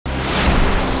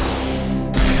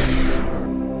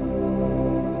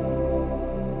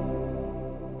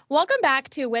Welcome back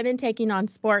to Women Taking on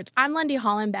Sports. I'm Lindy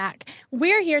Hollenbach.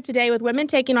 We're here today with Women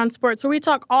Taking on Sports, where we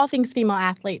talk all things female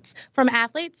athletes, from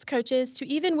athletes, coaches, to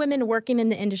even women working in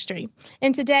the industry.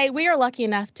 And today we are lucky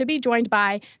enough to be joined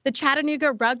by the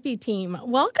Chattanooga rugby team.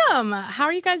 Welcome. How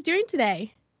are you guys doing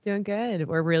today? Doing good.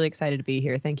 We're really excited to be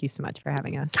here. Thank you so much for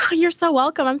having us. Oh, you're so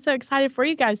welcome. I'm so excited for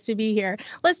you guys to be here.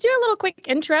 Let's do a little quick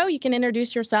intro. You can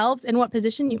introduce yourselves and what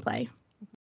position you play.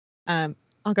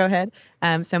 I'll go ahead.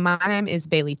 So my name is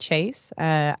Bailey Chase.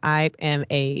 I am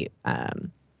a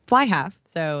fly half,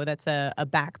 so that's a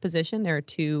back position. There are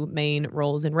two main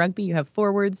roles in rugby. You have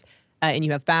forwards and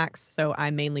you have backs. So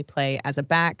I mainly play as a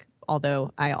back,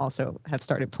 although I also have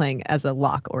started playing as a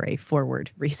lock or a forward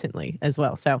recently as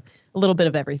well. So a little bit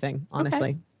of everything, honestly.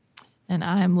 Okay. And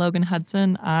I'm Logan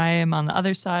Hudson. I am on the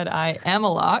other side. I am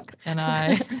a lock, and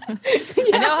I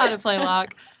know how to play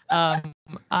lock.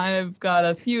 I've got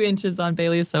a few inches on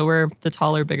Bailey, so we're the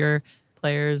taller, bigger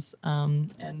players.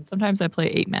 And sometimes I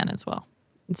play 8-man as well.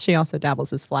 She also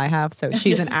dabbles as fly half, so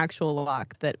she's an actual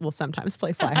lock that will sometimes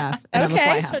play fly half, and I'm a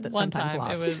fly half that sometimes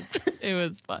locks. It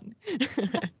was fun.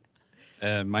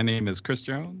 My name is Chris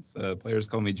Jones. Players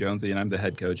call me Jonesy, and I'm the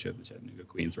head coach of the Chattanooga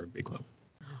Queens Rugby Club.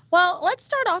 Well, let's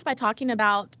start off by talking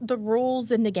about the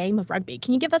rules in the game of rugby.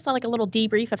 Can you give us a little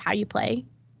debrief of how you play?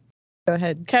 Go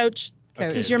ahead, Coach.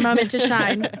 This is your moment to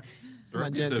shine. So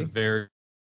rugby is a very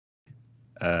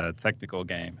technical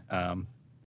game.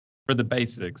 For the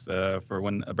basics, for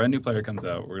when a brand new player comes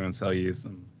out, we're going to tell you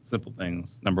some simple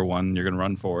things. Number one, you're going to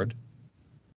run forward.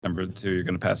 Number two, you're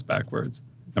going to pass backwards.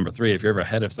 Number three, if you're ever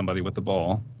ahead of somebody with the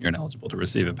ball, you're ineligible to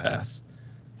receive a pass.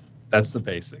 That's the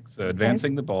basics. So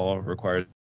advancing the ball requires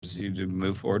you to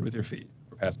move forward with your feet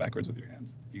or pass backwards with your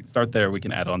hands. If you start there, we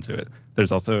can add on to it.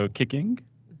 There's also kicking,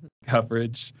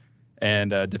 coverage,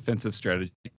 and defensive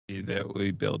strategy that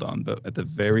we build on. But at the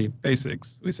very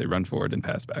basics, we say run forward and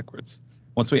pass backwards.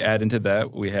 Once we add into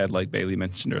that, we had, like Bailey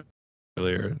mentioned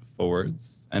earlier,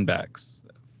 forwards and backs.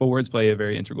 Forwards play a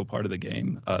very integral part of the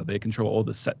game. They control all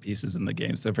the set pieces in the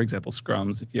game. So, for example,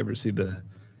 scrums, if you ever see the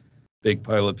big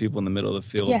pile of people in the middle of the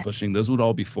field pushing, those would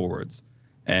all be forwards.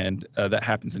 And that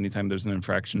happens anytime there's an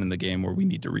infraction in the game where we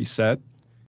need to reset.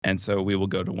 And so we will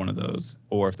go to one of those.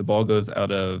 Or if the ball goes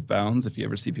out of bounds, if you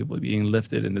ever see people being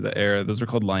lifted into the air, those are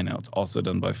called lineouts, also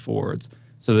done by forwards.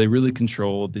 So they really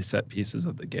control the set pieces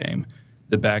of the game.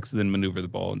 The backs then maneuver the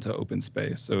ball into open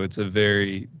space. So it's a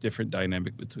very different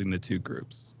dynamic between the two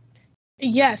groups.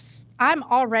 Yes, I'm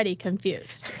already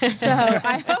confused. So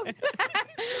I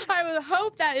would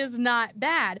hope that is not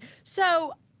bad.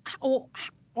 So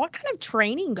what kind of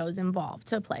training goes involved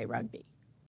to play rugby?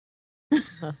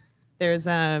 There's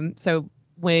so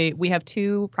we have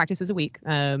 2 practices a week,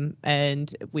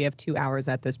 and we have 2 hours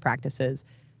at those practices.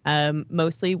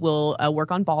 Mostly we'll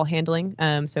work on ball handling.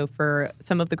 So for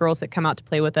some of the girls that come out to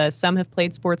play with us, some have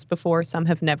played sports before, some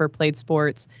have never played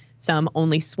sports, some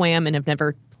only swam and have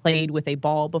never played with a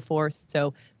ball before.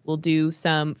 So we'll do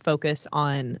some focus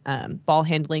on ball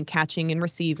handling, catching and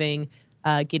receiving,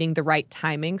 getting the right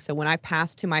timing. So when I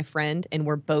pass to my friend and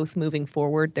we're both moving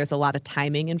forward, there's a lot of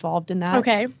timing involved in that.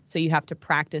 Okay. So you have to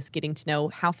practice getting to know,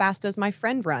 how fast does my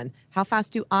friend run? How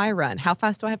fast do I run? How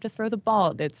fast do I have to throw the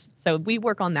ball? So we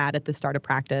work on that at the start of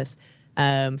practice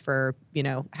for,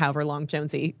 however long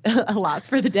Jonesy allots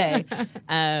for the day.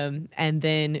 And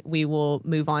then we will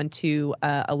move on to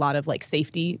a lot of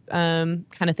safety kind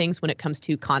of things when it comes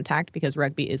to contact, because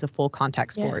rugby is a full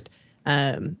contact sport. Yes.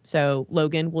 So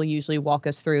Logan will usually walk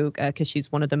us through, because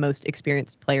she's one of the most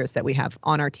experienced players that we have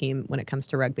on our team when it comes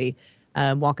to rugby,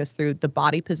 walk us through the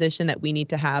body position that we need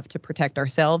to have to protect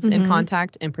ourselves in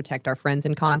contact and protect our friends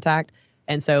in contact.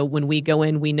 And so when we go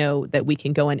in, we know that we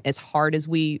can go in as hard as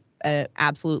we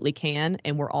absolutely can,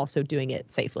 and we're also doing it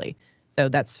safely. So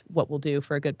that's what we'll do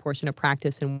for a good portion of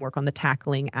practice and work on the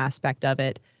tackling aspect of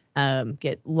it.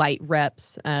 Get light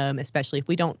reps, especially if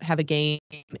we don't have a game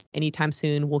anytime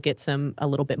soon. We'll get a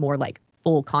little bit more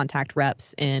full contact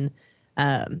reps in.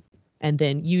 And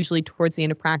then usually towards the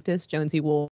end of practice, Jonesy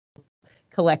will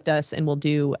collect us and we'll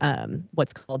do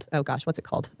what's it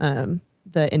called?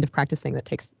 The end of practice thing that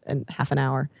takes half an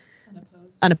hour.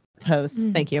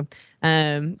 Unopposed. Thank you.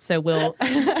 So we'll.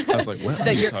 I was like, what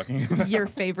are you talking about? Your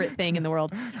favorite thing in the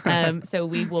world. So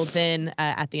we will then,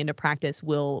 at the end of practice,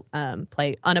 we'll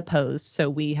play unopposed.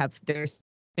 So there's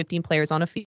 15 players on a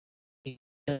field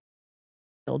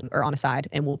or on a side,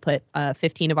 and we'll put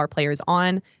 15 of our players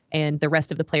on, and the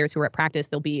rest of the players who are at practice,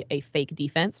 there'll be a fake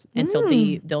defense, and so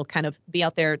they'll kind of be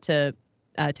out there to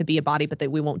be a body, but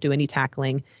we won't do any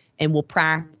tackling, and we'll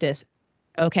practice.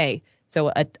 Okay. So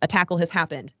a tackle has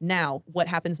happened. Now, what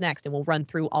happens next? And we'll run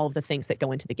through all of the things that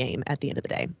go into the game at the end of the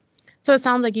day. So it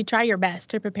sounds like you try your best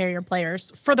to prepare your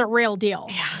players for the real deal.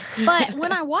 Yeah. But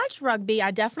when I watch rugby, I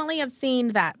definitely have seen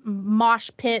that mosh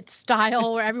pit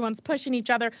style where everyone's pushing each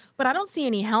other, but I don't see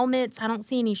any helmets. I don't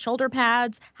see any shoulder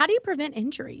pads. How do you prevent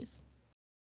injuries?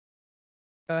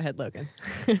 Go ahead, Logan.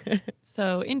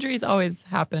 So injuries always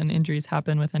happen. Injuries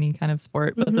happen with any kind of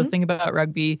sport. But the thing about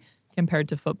rugby compared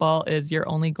to football is you're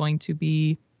only going to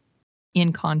be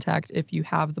in contact if you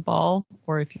have the ball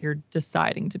or if you're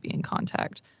deciding to be in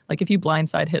contact. Like if you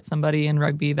blindside hit somebody in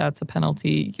rugby, that's a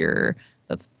penalty.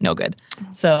 That's no good.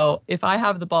 So if I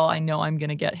have the ball, I know I'm going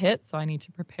to get hit. So I need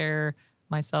to prepare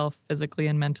myself physically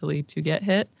and mentally to get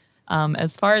hit.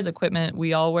 As far as equipment,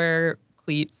 we all wear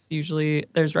cleats. Usually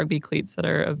there's rugby cleats that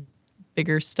are a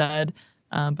bigger stud,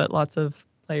 but lots of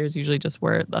players usually just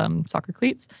wear soccer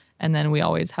cleats. And then we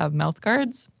always have mouth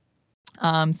guards.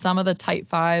 Some of the tight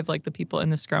five, like the people in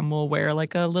the scrum, will wear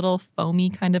like a little foamy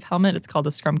kind of helmet. It's called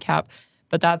a scrum cap,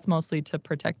 but that's mostly to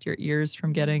protect your ears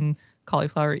from getting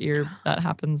cauliflower ear. That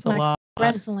happens a lot.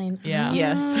 Wrestling. Yeah.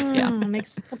 Yes. Yeah.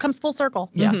 Comes full circle.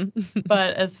 Yeah.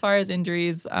 But as far as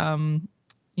injuries,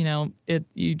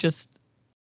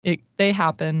 they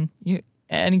happen.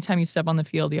 Anytime you step on the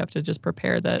field, you have to just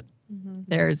prepare that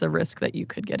there's a risk that you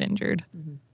could get injured.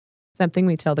 Something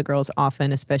we tell the girls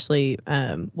often, especially,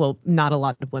 not a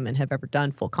lot of women have ever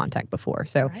done full contact before.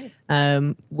 So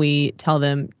we tell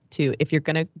them to, if you're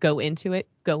going to go into it,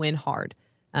 go in hard.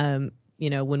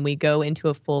 When we go into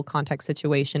a full contact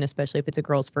situation, especially if it's a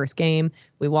girl's first game,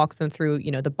 we walk them through,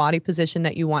 the body position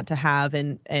that you want to have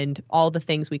and all the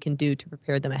things we can do to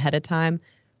prepare them ahead of time.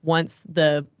 Once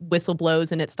the whistle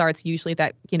blows and it starts, usually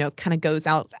that, kind of goes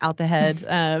out the head.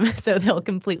 So they'll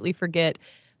completely forget.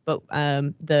 But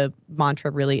the mantra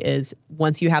really is,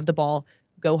 once you have the ball,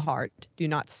 go hard. Do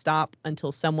not stop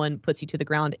until someone puts you to the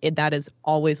ground. That is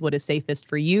always what is safest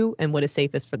for you and what is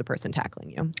safest for the person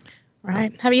tackling you.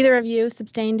 Right. Have either of you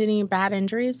sustained any bad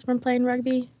injuries from playing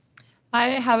rugby?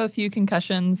 I have a few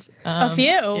concussions. A few?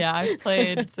 Yeah, I've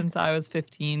played since I was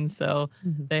 15, so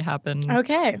they happen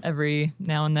every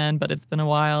now and then, but it's been a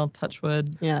while. Touch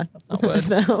wood. Yeah. That's not wood.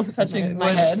 No, touching my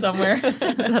wood head. somewhere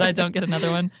that I don't get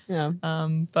another one. Yeah.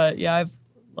 But yeah, I've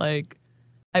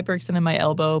hyperextended in my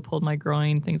elbow, pulled my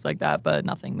groin, things like that, but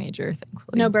nothing major,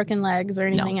 thankfully. No broken legs or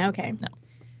anything? No. Okay. No.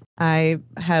 I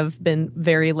have been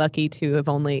very lucky to have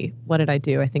what did I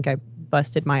do? I think I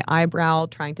busted my eyebrow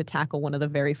trying to tackle one of the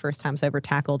very first times I ever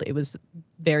tackled. It was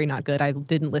very not good. I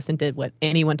didn't listen to what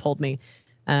anyone told me.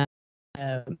 And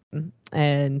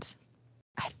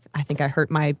I think I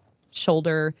hurt my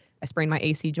shoulder. I sprained my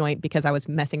AC joint because I was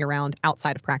messing around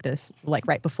outside of practice, like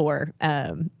right before.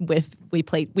 We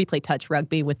play touch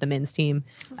rugby with the men's team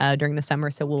during the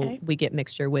summer, so we get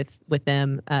mixture with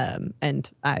them. And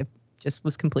I just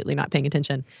was completely not paying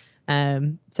attention.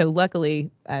 So luckily,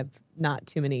 I've not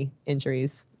too many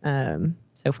injuries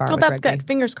so far. Well, that's rugby. good.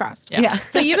 Fingers crossed. Yeah.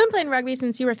 So you've been playing rugby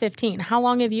since you were 15. How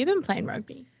long have you been playing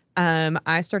rugby?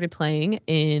 I started playing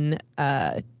in,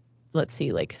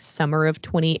 like summer of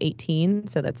 2018.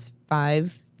 So that's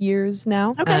 5 years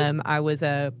now. Okay.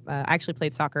 I actually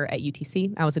played soccer at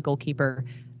UTC. I was a goalkeeper.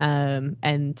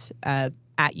 And at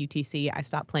UTC, I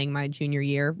stopped playing my junior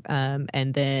year.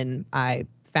 And then I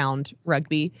found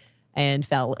rugby and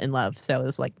fell in love. So it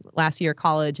was like last year of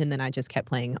college, and then I just kept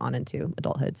playing on into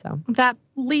adulthood. So that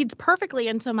leads perfectly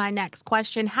into my next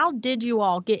question. How did you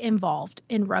all get involved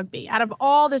in rugby? Out of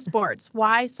all the sports,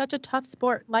 why such a tough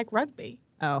sport like rugby?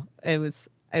 Oh, it was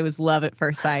love at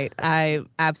first sight. I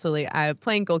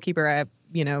playing goalkeeper. I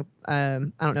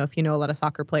don't know if you know a lot of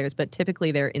soccer players, but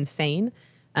typically they're insane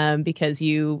because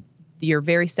you're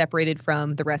very separated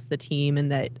from the rest of the team,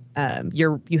 and that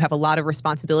you have a lot of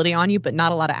responsibility on you, but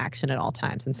not a lot of action at all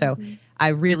times. And so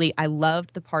I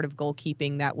loved the part of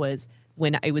goalkeeping that was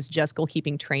when it was just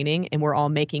goalkeeping training and we're all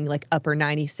making like upper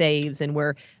 90 saves and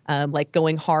we're like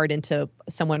going hard into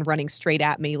someone running straight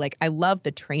at me. Like I love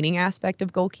the training aspect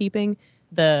of goalkeeping.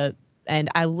 And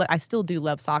I still do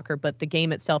love soccer, but the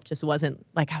game itself just wasn't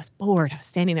like, I was bored. I was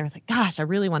standing there. I was like, gosh, I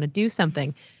really want to do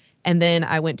something. And then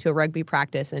I went to a rugby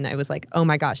practice and I was like, oh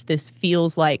my gosh, this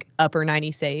feels like upper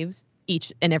 90 saves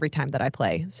each and every time that I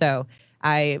play. So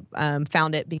I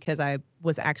found it because I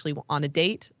was actually on a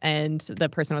date, and the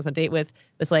person I was on a date with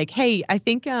was like, hey, I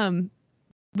think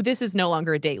this is no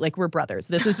longer a date. Like, we're brothers.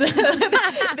 This is,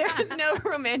 there is no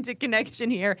romantic connection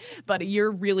here, but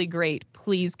you're really great.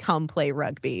 Please come play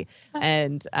rugby.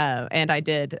 And I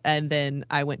did. And then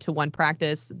I went to one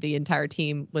practice. The entire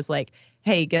team was like,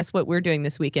 hey, guess what we're doing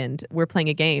this weekend? We're playing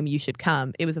a game. You should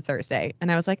come. It was a Thursday.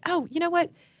 And I was like, oh, you know what?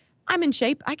 I'm in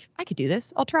shape. I could do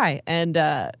this. I'll try. And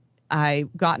I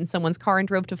got in someone's car and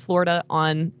drove to Florida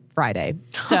on Friday.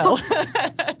 So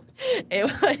it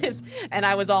was, and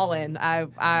I was all in.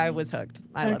 I was hooked.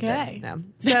 I loved it. Yeah.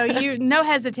 So no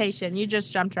hesitation. You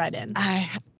just jumped right in.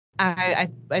 I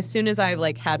as soon as I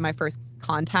like had my first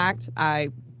contact,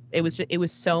 it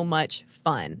was so much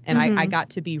fun, and I got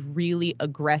to be really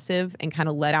aggressive and kind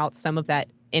of let out some of that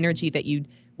energy that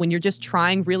when you're just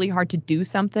trying really hard to do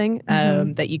something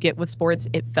that you get with sports.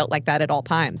 It felt like that at all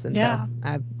times, and so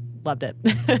I loved it.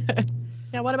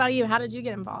 Yeah. What about you? How did you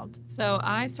get involved? So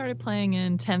I started playing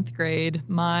in 10th grade.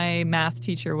 My math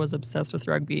teacher was obsessed with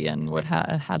rugby and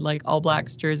had like All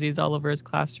Blacks jerseys all over his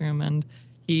classroom. And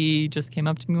he just came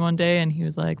up to me one day and he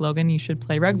was like, "Logan, you should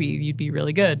play rugby. You'd be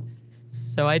really good."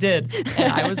 So I did.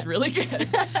 And I was really good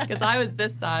because I was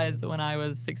this size when I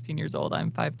was 16 years old.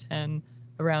 I'm 5'10",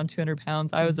 around 200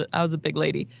 pounds. I was a big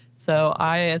lady. So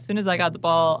as soon as I got the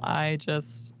ball,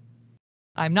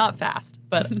 I'm not fast,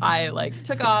 but I like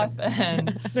took off,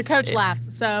 and the coach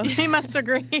laughs, so he must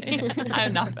agree.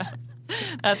 I'm not fast.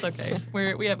 That's okay.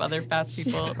 We have other fast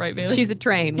people, right, Bailey? She's a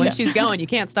train. Once she's going, you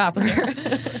can't stop her.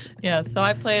 Yeah. So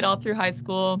I played all through high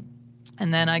school,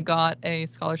 and then I got a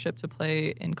scholarship to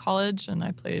play in college, and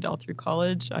I played all through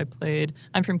college.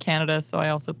 I'm from Canada, so I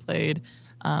also played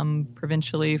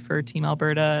provincially for Team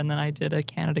Alberta, and then I did a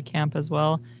Canada camp as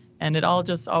well, and it all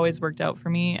just always worked out for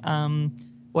me.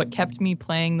 What kept me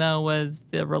playing, though, was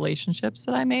the relationships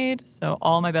that I made. So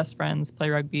all my best friends play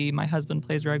rugby. My husband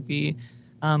plays rugby.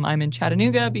 I'm in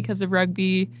Chattanooga because of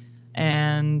rugby,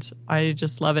 and I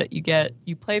just love it.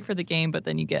 You play for the game, but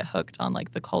then you get hooked on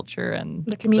like the culture and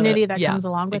the community that comes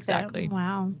along with exactly. it.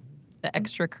 Wow. The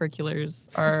extracurriculars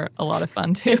are a lot of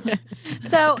fun too.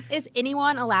 So is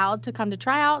anyone allowed to come to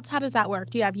tryouts? How does that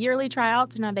work? Do you have yearly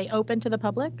tryouts, and are they open to the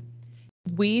public?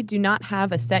 We do not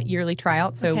have a set yearly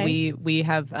tryout, so we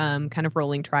have kind of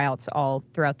rolling tryouts all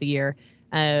throughout the year.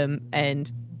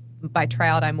 And by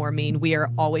tryout, I more mean we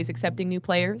are always accepting new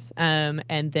players.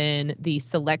 And then the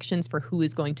selections for who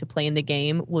is going to play in the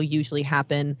game will usually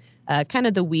happen kind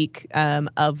of the week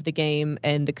of the game,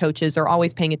 and the coaches are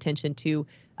always paying attention to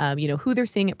who they're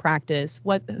seeing at practice,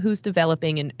 who's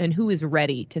developing, and who is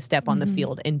ready to step on the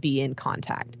field and be in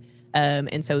contact.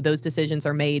 And so those decisions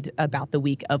are made about the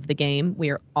week of the game. We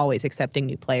are always accepting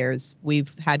new players.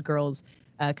 We've had girls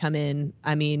come in,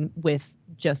 with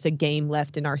just a game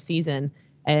left in our season.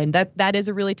 And that is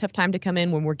a really tough time to come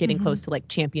in when we're getting close to like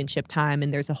championship time,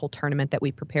 and there's a whole tournament that we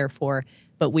prepare for.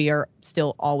 But we are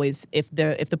still always, if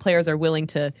the players are willing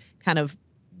to kind of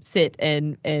sit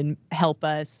and help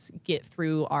us get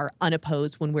through our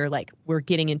unopposed when we're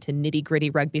getting into nitty-gritty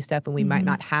rugby stuff, and we might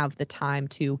not have the time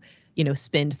to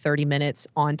spend 30 minutes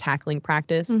on tackling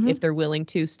practice. If they're willing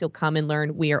to still come and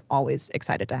learn, we are always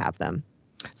excited to have them.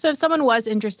 So if someone was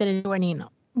interested in joining,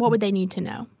 what would they need to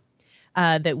know?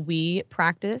 That we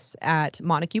practice at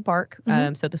Montague Park.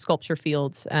 So the sculpture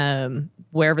fields,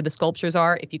 wherever the sculptures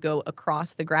are, if you go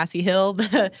across the grassy hill,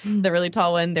 the really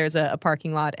tall one, there's a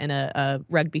parking lot and a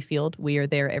rugby field. We are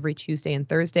there every Tuesday and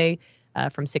Thursday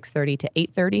from 6:30 to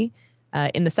 8:30.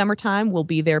 In the summertime, we'll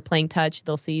be there playing touch.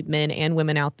 They'll see men and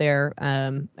women out there,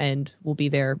 and we'll be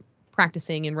there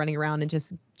practicing and running around and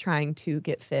just trying to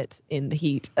get fit in the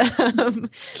heat,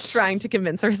 trying to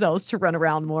convince ourselves to run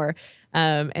around more.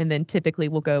 And then typically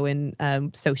we'll go in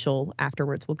social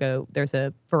afterwards. There's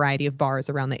a variety of bars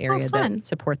around the area that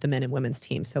support the men and women's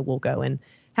team. So we'll go and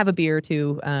have a beer or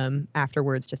two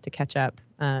afterwards just to catch up.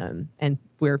 And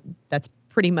that's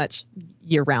pretty much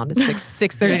year round. It's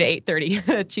 6:30 to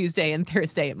 8:30 Tuesday and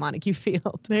Thursday at Montague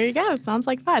Field. There you go. Sounds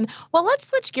like fun. Well, let's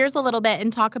switch gears a little bit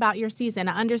and talk about your season.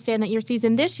 I understand that your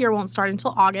season this year won't start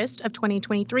until August of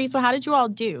 2023. So how did you all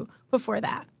do before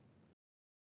that?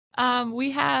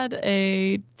 We had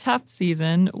a tough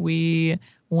season. We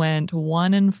went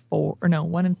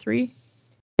 1-3.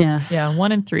 Yeah,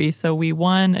 1-3. So we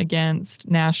won against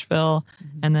Nashville,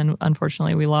 and then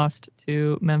unfortunately we lost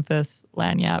to Memphis,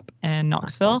 Lanyap, and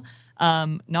Knoxville.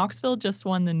 Knoxville just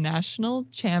won the national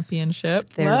championship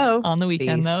on the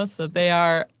weekend, though, so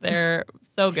they're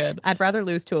so good. I'd rather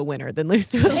lose to a winner than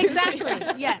lose to a loser. Exactly.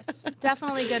 Yes,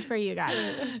 definitely good for you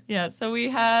guys. Yeah, so we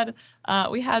had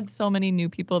so many new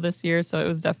people this year, so it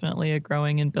was definitely a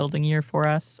growing and building year for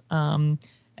us.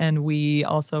 And we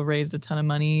also raised a ton of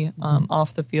money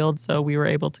off the field, so we were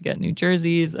able to get new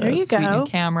jerseys, a sweet new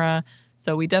camera.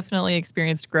 So we definitely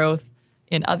experienced growth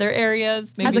in other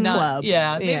areas. Maybe as a not, club.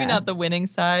 Maybe not the winning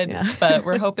side, but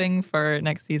we're hoping for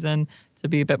next season to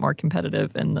be a bit more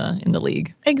competitive in the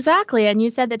league. Exactly. And you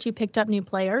said that you picked up new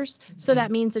players, so that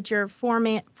means that you're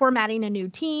formatting a new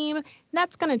team.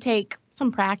 That's going to take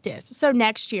some practice. So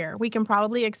next year, we can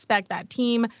probably expect that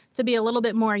team to be a little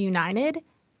bit more united.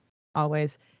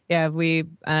 Always. Yeah, we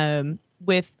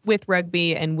with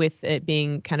rugby and with it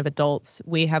being kind of adults,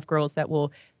 we have girls that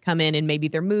will come in and maybe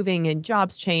they're moving and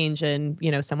jobs change and,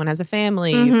 someone has a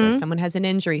family, but someone has an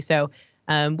injury. So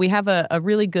we have a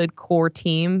really good core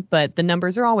team, but the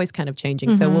numbers are always kind of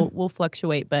changing. So we'll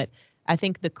fluctuate. But I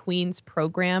think the Queens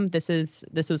program, this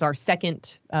was our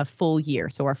second full year.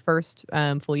 So our first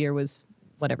full year was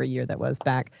whatever year that was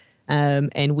back.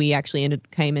 And we actually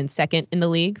came in second in the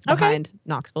league behind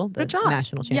Knoxville, the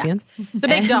national champions. Yeah. The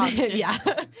big dogs. Yeah.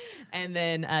 And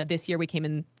then this year we came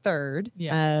in third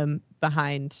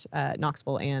behind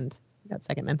Knoxville and got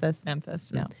second Memphis.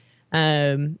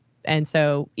 Yeah. And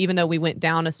so even though we went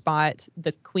down a spot,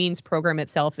 the Queens program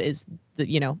itself is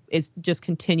is just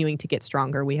continuing to get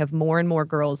stronger. We have more and more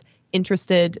girls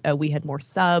interested. We had more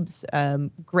subs,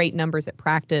 great numbers at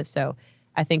practice. So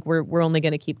I think we're only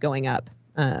going to keep going up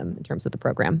in terms of the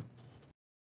program.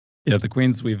 Yeah, the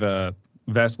Queens, we've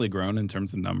vastly grown in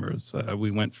terms of numbers. We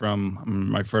went from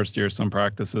my first year, some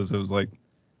practices, it was like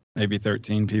maybe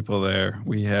 13 people there.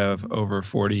 We have over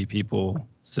 40 people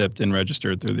sipped and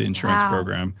registered through the insurance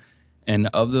program. And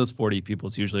of those 40 people,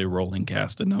 it's usually a rolling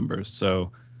cast of numbers.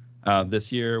 So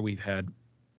this year we've had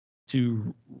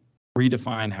to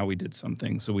redefine how we did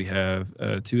something. So we have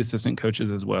 2 assistant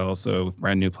coaches as well. So if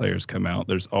brand new players come out,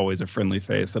 there's always a friendly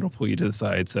face that'll pull you to the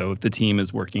side. So if the team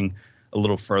is working a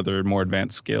little further, more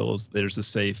advanced skills, there's a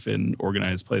safe and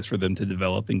organized place for them to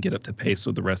develop and get up to pace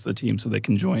with the rest of the team so they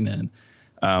can join in.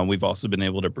 We've also been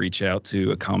able to breach out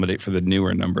to accommodate for the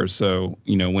newer numbers. So,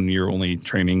 when you're only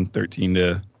training 13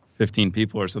 to 15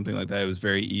 people or something like that, it was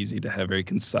very easy to have very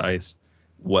concise,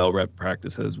 well-rep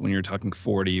practices. When you're talking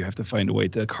 40, you have to find a way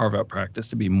to carve out practice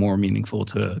to be more meaningful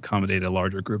to accommodate a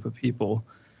larger group of people.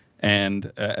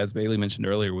 And as Bailey mentioned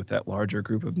earlier, with that larger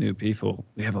group of new people,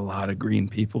 we have a lot of green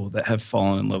people that have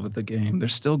fallen in love with the game. They're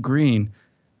still green,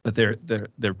 but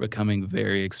they're becoming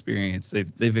very experienced.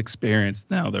 They've experienced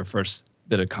now their first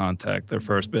bit of contact, their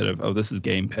first bit of, this is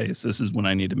game pace. This is when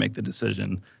I need to make the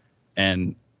decision.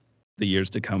 And the years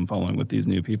to come following with these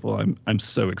new people, I'm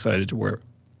so excited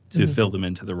to fill them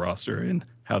into the roster and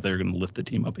how they're going to lift the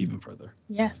team up even further.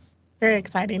 Yes, very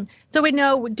exciting. So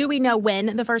do we know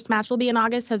when the first match will be in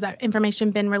August? Has that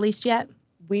information been released yet?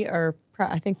 We are,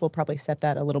 I think we'll probably set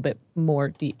that a little bit more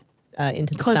deep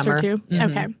into the Closer summer. to,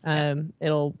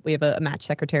 okay. We have a match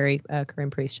secretary, Corinne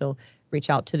Priest. She'll reach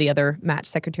out to the other match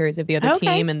secretaries of the other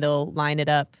team, and they'll line it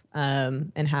up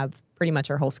and have pretty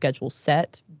much our whole schedule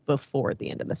set before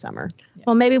the end of the summer.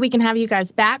 Well, maybe we can have you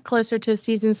guys back closer to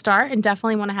season start, and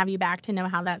definitely want to have you back to know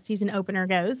how that season opener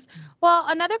goes. Well,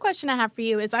 another question I have for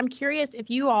you is I'm curious if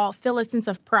you all feel a sense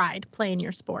of pride playing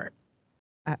your sport.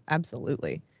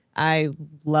 Absolutely. I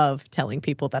love telling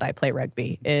people that I play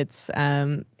rugby. It's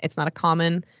not a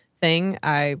common thing.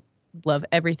 I love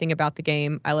everything about the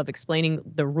game. I love explaining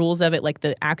the rules of it, like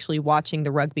actually watching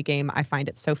the rugby game. I find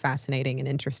it so fascinating and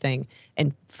interesting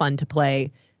and fun to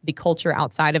play. The culture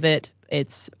outside of it,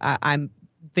 I'm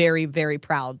very, very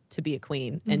proud to be a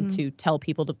Queen and to tell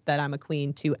people that I'm a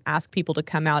Queen, to ask people to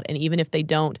come out. And even if they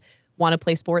don't want to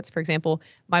play sports, for example,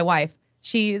 my wife,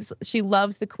 she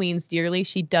loves the Queens dearly.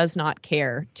 She does not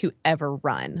care to ever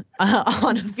run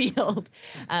on a field,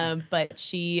 but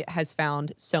she has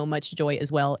found so much joy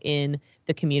as well in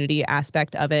the community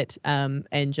aspect of it,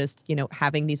 and just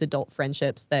having these adult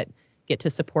friendships that get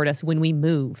to support us when we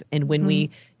move and when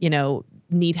we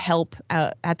need help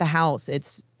at the house.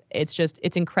 It's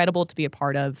incredible to be a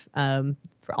part of on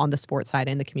the sports side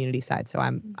and the community side. So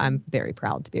I'm very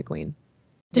proud to be a Queen.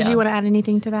 Did you want to add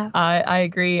anything to that? I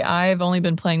agree. I've only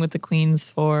been playing with the Queens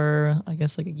for, I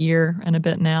guess, like a year and a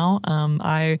bit now.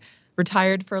 I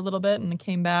retired for a little bit and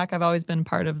came back. I've always been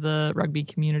part of the rugby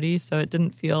community, so it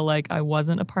didn't feel like I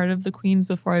wasn't a part of the Queens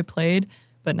before I played.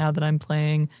 But now that I'm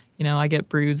playing, I get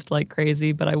bruised like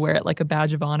crazy, but I wear it like a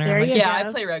badge of honor. I'm like, I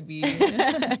play rugby.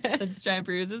 That's giant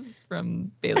bruises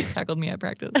from Bailey tackled me at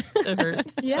practice. It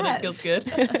hurt, but it feels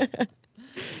good.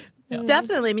 Yeah.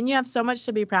 Definitely. I mean, you have so much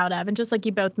to be proud of. And just like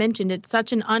you both mentioned, it's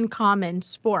such an uncommon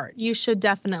sport. You should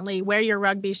definitely wear your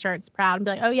rugby shirts proud and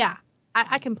be like, oh, yeah,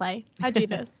 I can play. I do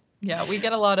this. Yeah, we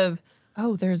get a lot of,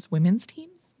 there's women's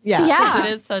teams? Yeah.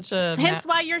 It is such a... Hence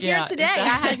why you're here today. Exactly.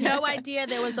 I had no idea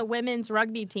there was a women's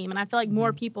rugby team, and I feel like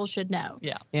more people should know.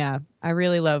 Yeah. I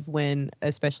really love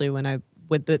especially when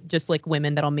just like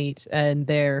women that I'll meet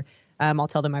and I'll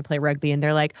tell them I play rugby and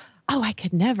they're like, oh, I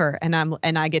could never. And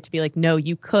I get to be like, no,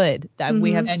 you could.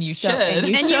 We have, and you should. And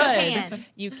you can.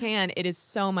 You can. It is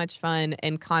so much fun.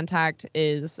 And contact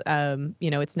is,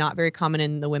 it's not very common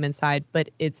in the women's side, but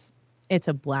it's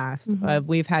a blast.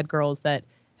 We've had girls that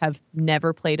have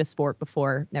never played a sport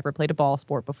before, never played a ball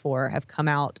sport before, have come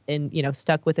out and,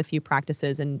 stuck with a few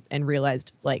practices and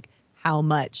realized like how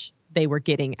much they were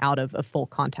getting out of a full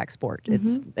contact sport.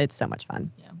 It's so much fun.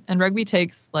 Yeah. And rugby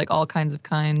takes like all kinds of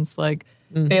kinds. Like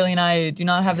Bailey and I do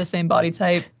not have the same body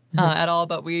type at all,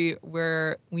 but we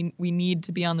need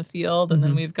to be on the field. And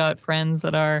then we've got friends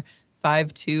that are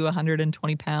 5'2",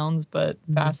 120 pounds, but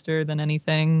faster than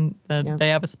anything. That they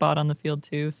have a spot on the field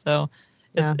too. So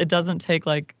it doesn't take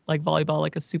like volleyball,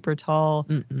 like a super tall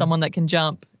someone that can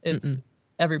jump. It's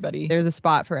everybody. There's a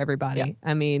spot for everybody. Yeah.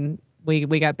 I mean, we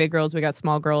got big girls, we got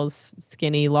small girls,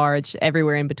 skinny, large,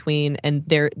 everywhere in between, and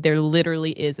there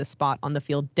literally is a spot on the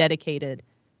field dedicated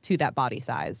to that body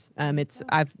size.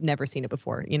 I've never seen it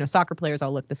before. Soccer players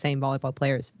all look the same, volleyball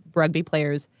players, rugby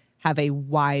players have a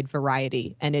wide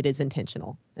variety, and it is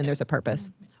intentional, and there's a purpose.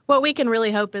 What we can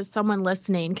really hope is someone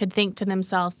listening could think to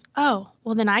themselves, oh,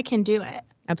 well, then I can do it.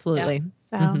 Absolutely.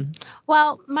 Yeah. So,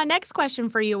 well, my next question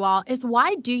for you all is,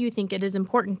 why do you think it is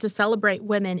important to celebrate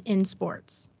women in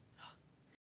sports?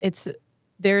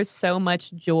 There's so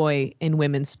much joy in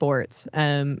women's sports.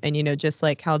 And, just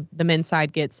like how the men's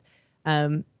side gets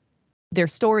their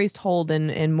stories told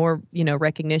and more,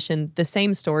 recognition, the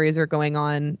same stories are going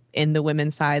on in the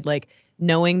women's side. Like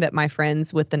knowing that my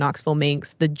friends with the Knoxville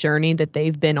Minx, the journey that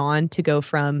they've been on to go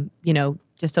from,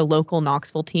 just a local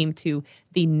Knoxville team to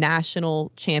the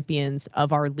national champions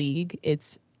of our league,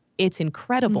 it's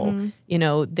incredible.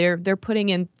 They're putting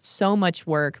in so much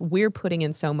work. We're putting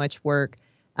in so much work.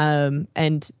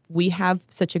 And we have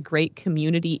such a great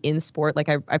community in sport. Like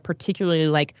I particularly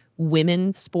like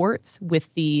women's sports with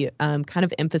the kind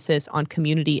of emphasis on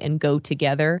community and go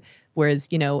together. Whereas,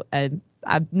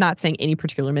 I'm not saying any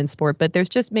particular men's sport, but there's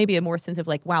just maybe a more sense of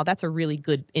like, wow, that's a really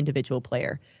good individual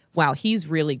player. Wow, he's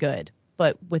really good.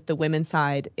 But with the women's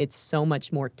side, it's so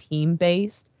much more team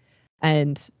based.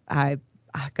 And I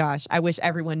wish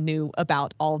everyone knew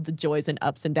about all the joys and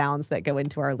ups and downs that go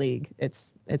into our league.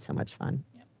 It's so much fun.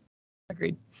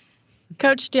 Agreed.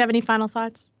 Coach, do you have any final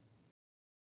thoughts?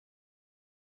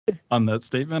 On that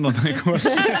statement, on that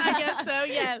question? I guess so,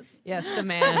 yes. Yes, the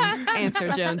man. Answer,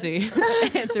 Jonesy.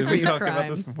 Answer for we your talked crimes. about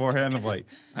this beforehand. I'm like,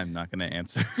 I'm not going to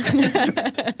answer.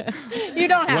 You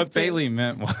don't have what to. Bailey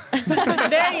meant was.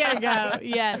 There you go.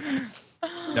 Yes.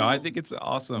 No, I think it's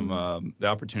awesome, the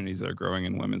opportunities that are growing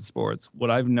in women's sports.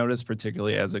 What I've noticed,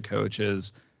 particularly as a coach,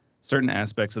 is certain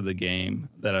aspects of the game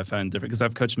that I find different, because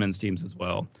I've coached men's teams as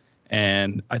well.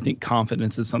 And I think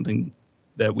confidence is something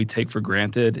that we take for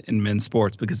granted in men's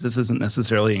sports, because this isn't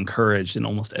necessarily encouraged in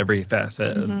almost every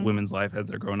facet of women's life as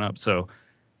they're growing up. So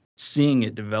seeing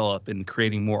it develop and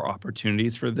creating more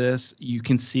opportunities for this, you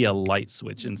can see a light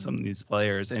switch in some of these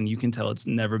players, and you can tell it's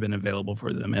never been available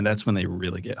for them. And that's when they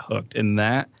really get hooked. And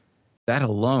that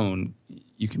alone,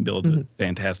 you can build a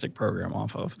fantastic program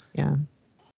off of. Yeah.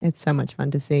 It's so much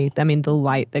fun to see. I mean, the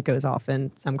light that goes off in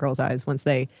some girls' eyes once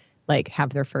they have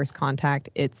their first contact,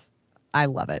 I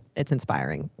love it. It's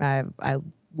inspiring. I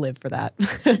live for that.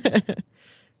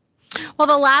 Well,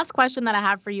 the last question that I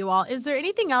have for you all, is there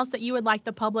anything else that you would like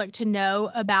the public to know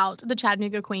about the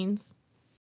Chattanooga Queens?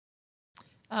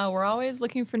 We're always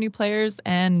looking for new players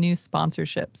and new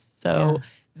sponsorships. So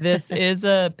this is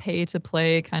a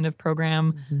pay-to-play kind of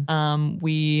program.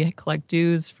 We collect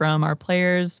dues from our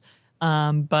players,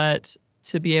 but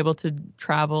to be able to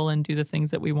travel and do the things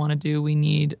that we want to do, we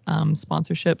need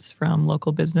sponsorships from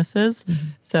local businesses.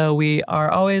 So we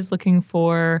are always looking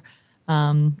for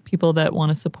people that want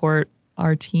to support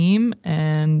our team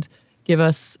and give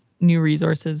us new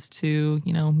resources to,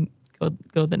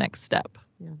 go the next step.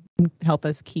 Yeah. Help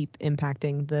us keep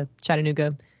impacting the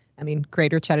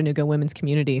greater Chattanooga women's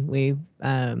community. We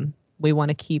want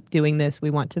to keep doing this.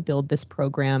 We want to build this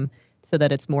program so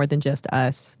that it's more than just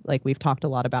us. Like we've talked a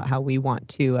lot about how we want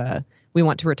to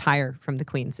retire from the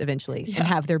Queens eventually and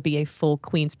have there be a full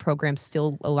Queens program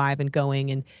still alive and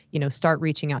going, and start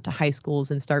reaching out to high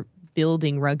schools and start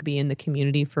building rugby in the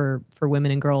community for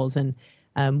women and girls. And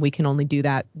we can only do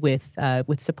that with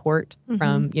support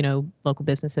from local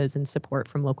businesses and support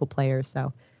from local players.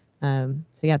 So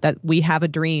that we have a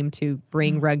dream to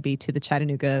bring rugby to the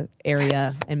Chattanooga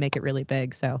area and make it really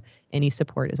big. So any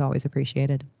support is always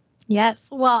appreciated. Yes.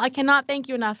 Well, I cannot thank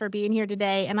you enough for being here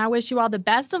today, and I wish you all the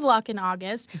best of luck in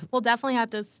August. We'll definitely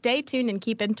have to stay tuned and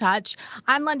keep in touch.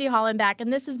 I'm Lundy Hollenbach,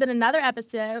 and this has been another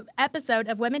episode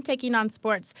of Women Taking on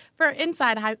Sports for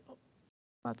Inside High.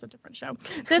 That's a different show.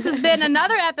 This has been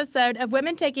another episode of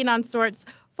Women Taking on Sports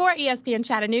for ESPN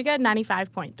Chattanooga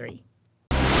 95.3.